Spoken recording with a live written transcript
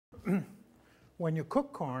when you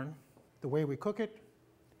cook corn, the way we cook it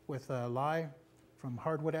with lye from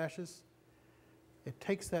hardwood ashes, it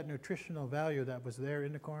takes that nutritional value that was there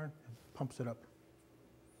in the corn and pumps it up.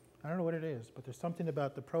 I don't know what it is, but there's something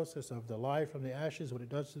about the process of the lye from the ashes, what it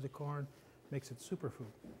does to the corn, makes it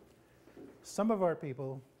superfood. Some of our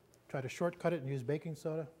people try to shortcut it and use baking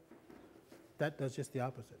soda. That does just the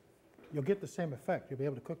opposite. You'll get the same effect. You'll be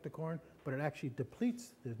able to cook the corn, but it actually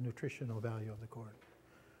depletes the nutritional value of the corn.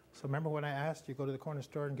 So remember when I asked, you go to the corner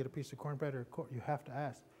store and get a piece of cornbread, or you have to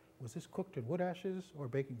ask, was this cooked in wood ashes or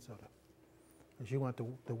baking soda? Because you want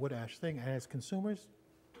the wood ash thing, and as consumers,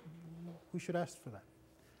 we should ask for that.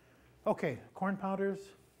 Okay, corn powders.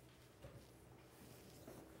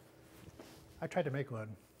 I tried to make one,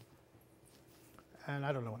 and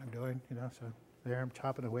I don't know what I'm doing, you know, so there I'm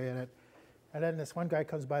chopping away at it. And then this one guy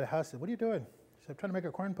comes by the house and said, what are you doing? He said, I'm trying to make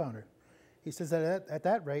a corn pounder. He says that at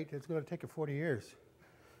that rate, it's going to take you 40 years.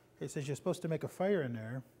 He says you're supposed to make a fire in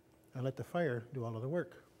there and let the fire do all of the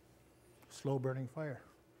work. Slow burning fire.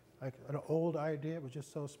 Like an old idea, it was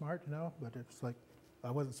just so smart, you know, but it's like,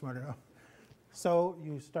 I wasn't smart enough. So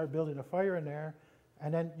you start building a fire in there,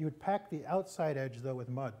 and then you'd pack the outside edge, though, with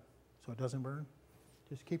mud so it doesn't burn.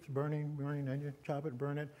 Just keeps burning, burning, then you chop it,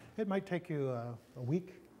 burn it. It might take you a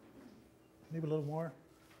week, maybe a little more.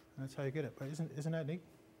 And that's how you get it. But isn't that neat?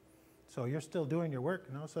 So you're still doing your work,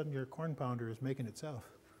 and all of a sudden your corn pounder is making itself.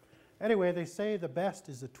 Anyway, they say the best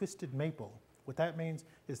is the twisted maple. What that means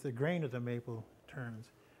is the grain of the maple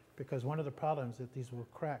turns, because one of the problems is that these will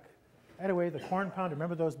crack. Anyway, the corn pounder,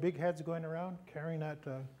 remember those big heads going around carrying that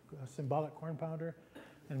symbolic corn pounder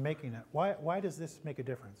and making it? Why does this make a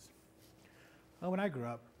difference? Well, when I grew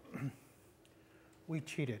up, we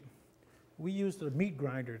cheated. We used a meat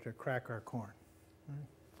grinder to crack our corn.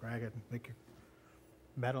 Drag it and make it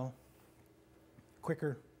metal,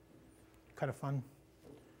 quicker, kind of fun.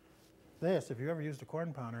 This, if you ever used a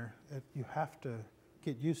corn pounder, you have to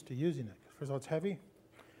get used to using it. First of all, it's heavy,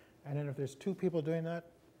 and then if there's two people doing that,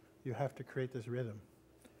 you have to create this rhythm,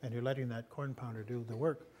 and you're letting that corn pounder do the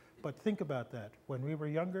work. But think about that. When we were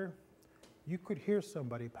younger, you could hear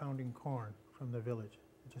somebody pounding corn from the village.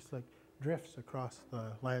 It just like drifts across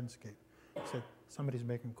the landscape. So somebody's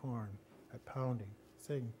making corn, pounding,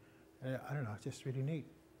 singing. I don't know, it's just really neat.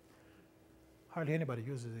 Hardly anybody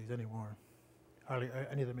uses these anymore. Hardly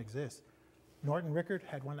any of them exist. Norton Rickard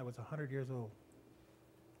had one that was 100 years old.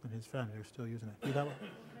 And his family are still using it. You got one?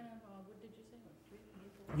 What did you say?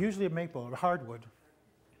 Maple? Usually a maple or hardwood.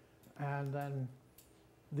 And then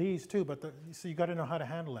these too, but so you got to know how to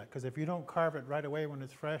handle that, because if you don't carve it right away when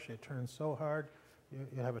it's fresh, it turns so hard,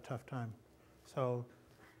 you have a tough time. So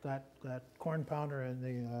that corn pounder and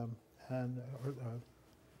the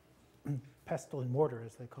pestle and mortar,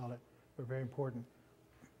 as they call it, were very important.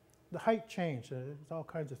 The height changed. There's all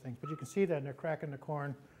kinds of things, but you can see that they're cracking the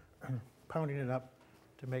corn, pounding it up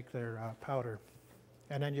to make their powder,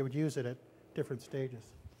 and then you would use it at different stages.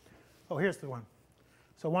 Oh, here's the one.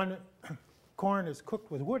 So one corn is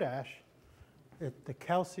cooked with wood ash, the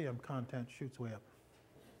calcium content shoots way up.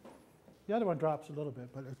 The other one drops a little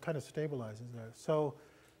bit, but it kind of stabilizes there. So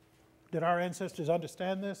did our ancestors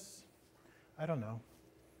understand this? I don't know.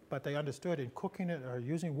 But they understood in cooking it or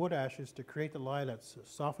using wood ashes to create the lye that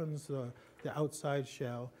softens the outside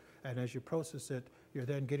shell, and as you process it, you're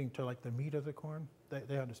then getting to like the meat of the corn.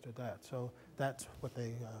 They understood that. So that's what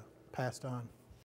they passed on.